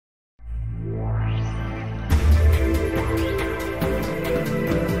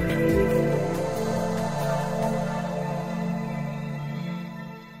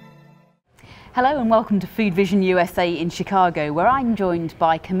Hello and welcome to Food Vision USA in Chicago, where I'm joined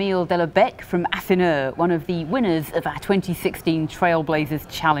by Camille Delebecque from Afineur, one of the winners of our 2016 Trailblazers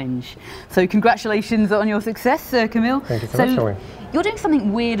Challenge. So congratulations on your success, Camille. Thank you so much, Elaine. You're doing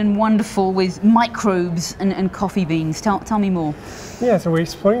something weird and wonderful with microbes and coffee beans. Tell me more. Yeah, so we're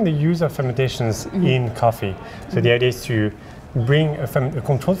exploring the use of fermentations in coffee. So the idea is to bring a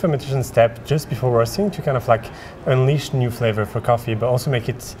controlled fermentation step just before roasting to kind of like unleash new flavor for coffee, but also make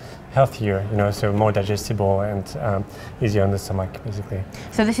it healthier, so more digestible and easier on the stomach, basically.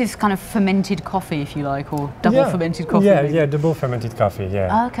 So this is kind of fermented coffee, if you like, or double fermented coffee? Yeah, double fermented coffee,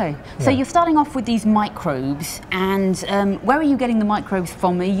 yeah. Okay, so you're starting off with these microbes, and where are you getting the microbes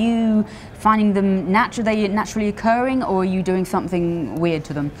from? Are you finding them naturally occurring, or are you doing something weird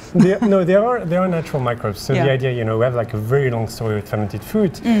to them? No, they are natural microbes. So the idea, we have like a very long story with fermented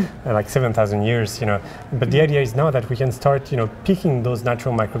food, like 7,000 years, But the idea is now that we can start, picking those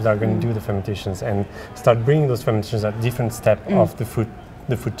natural microbes that are going to do the fermentations and start bringing those fermentations at different step of the food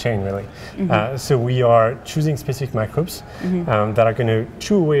chain, really. So we are choosing specific microbes that are going to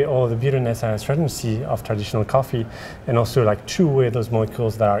chew away all the bitterness and astringency of traditional coffee, and also like chew away those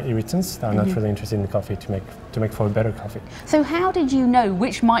molecules that are irritants that are not really interested in the coffee to make for a better coffee. So how did you know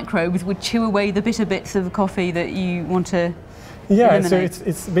which microbes would chew away the bitter bits of the coffee that you want to eliminate? So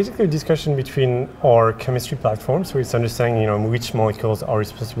it's basically a discussion between our chemistry platform, so it's understanding which molecules are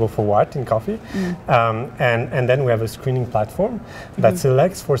responsible for what in coffee, and then we have a screening platform that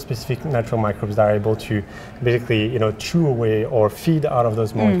selects for specific natural microbes that are able to basically chew away or feed out of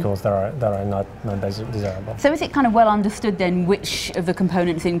those molecules that are not desirable. So is it kind of well understood then which of the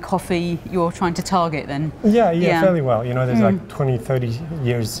components in coffee you're trying to target then? Yeah, fairly well. There's like 20-30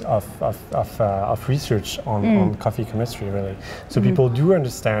 years of research on coffee chemistry, really. So people do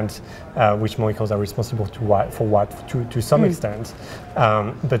understand which molecules are responsible for what to some extent,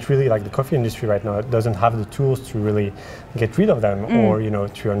 but really, like the coffee industry right now doesn't have the tools to really get rid of them or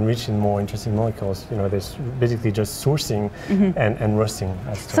to enrich in more interesting molecules. There's basically just sourcing and roasting.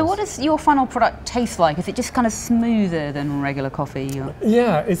 So what does your final product taste like? Is it just kind of smoother than regular coffee? Or?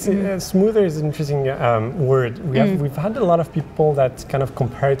 Yeah, it's smoother is an interesting word. We've had a lot of people that kind of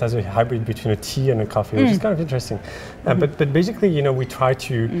compare it as a hybrid between a tea and a coffee, which is kind of interesting. But basically, we try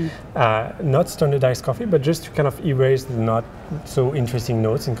to not standardize coffee, but just to kind of erase the not so interesting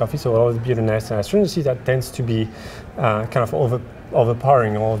notes in coffee. So all of the bitterness and astringency that tends to be kind of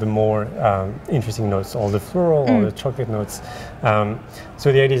overpowering all the more interesting notes, all the floral, all the chocolate notes.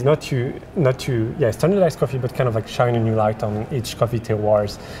 So the idea is not to standardize coffee, but kind of like shine a new light on each coffee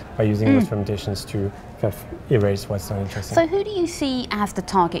terroirs by using those fermentations to kind of erase what's not interesting. So who do you see as the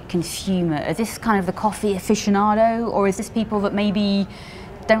target consumer? Is this kind of the coffee aficionado, or is this people that maybe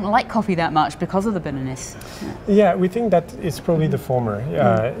don't like coffee that much because of the bitterness? Yeah, we think that it's probably the former.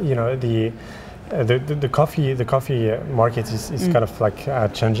 The coffee market is kind of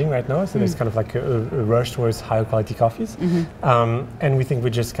like changing right now. So there's kind of like a rush towards higher quality coffees, and we think we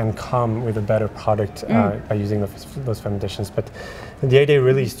just can come with a better product by using those fermentations. But the idea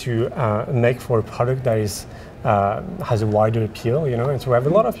really is to make for a product that is has a wider appeal, and so we have a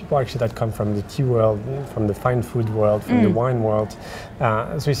lot of people actually that come from the tea world, from the fine food world, from the wine world.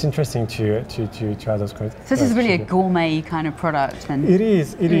 So it's interesting to have those kinds. So this is really a gourmet kind of product, then. It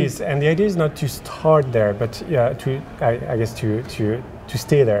is, and the idea is not to start there, but to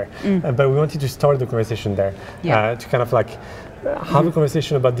stay there. But we wanted to start the conversation there, to kind of like have a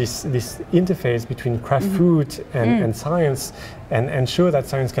conversation about this interface between craft food and science, and show that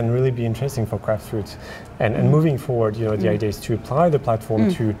science can really be interesting for craft food. And moving forward, the idea is to apply the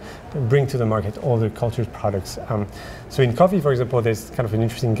platform to bring to the market all the cultured products. So in coffee, for example, there's kind of an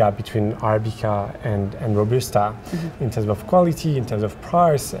interesting gap between Arabica and Robusta in terms of quality, in terms of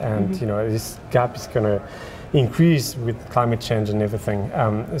price, and this gap is going to increase with climate change and everything.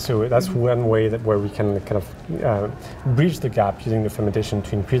 So that's one way where we can kind of bridge the gap using the fermentation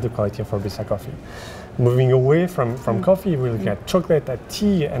to increase the quality of Robusta coffee. Moving away from coffee, we're looking at chocolate, at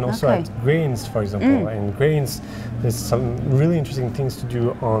tea, and also at grains, for example. And grains, there's some really interesting things to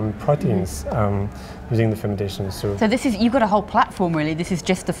do on proteins using the fermentation. So this is, you've got a whole platform, really. This is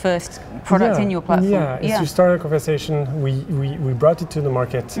just the first product in your platform. Yeah, it's to start a conversation. We brought it to the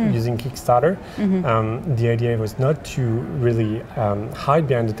market using Kickstarter. The idea was not to really hide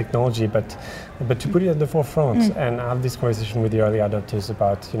behind the technology, but to put it at the forefront and have this conversation with the early adopters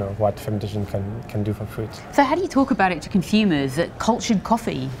about what fermentation can do for for food. So how do you talk about it to consumers? Cultured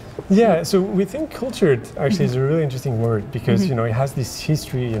coffee? Yeah, so we think cultured actually is a really interesting word because you know it has this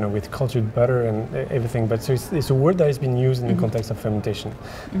history, you know, with cultured butter and everything. But so it's a word that has been used in the context of fermentation.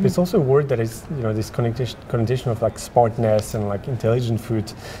 But it's also a word that is, you know, this connotation of like smartness and like intelligent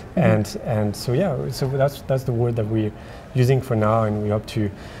food, and so yeah, so that's the word that we're using for now, and we hope to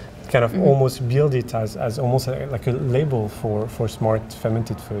kind of almost build it as almost like a label for smart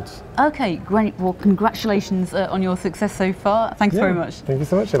fermented foods. Okay, great. Well, congratulations on your success so far. Thanks very much. Thank you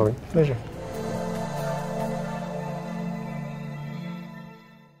so much, Elaine. Pleasure.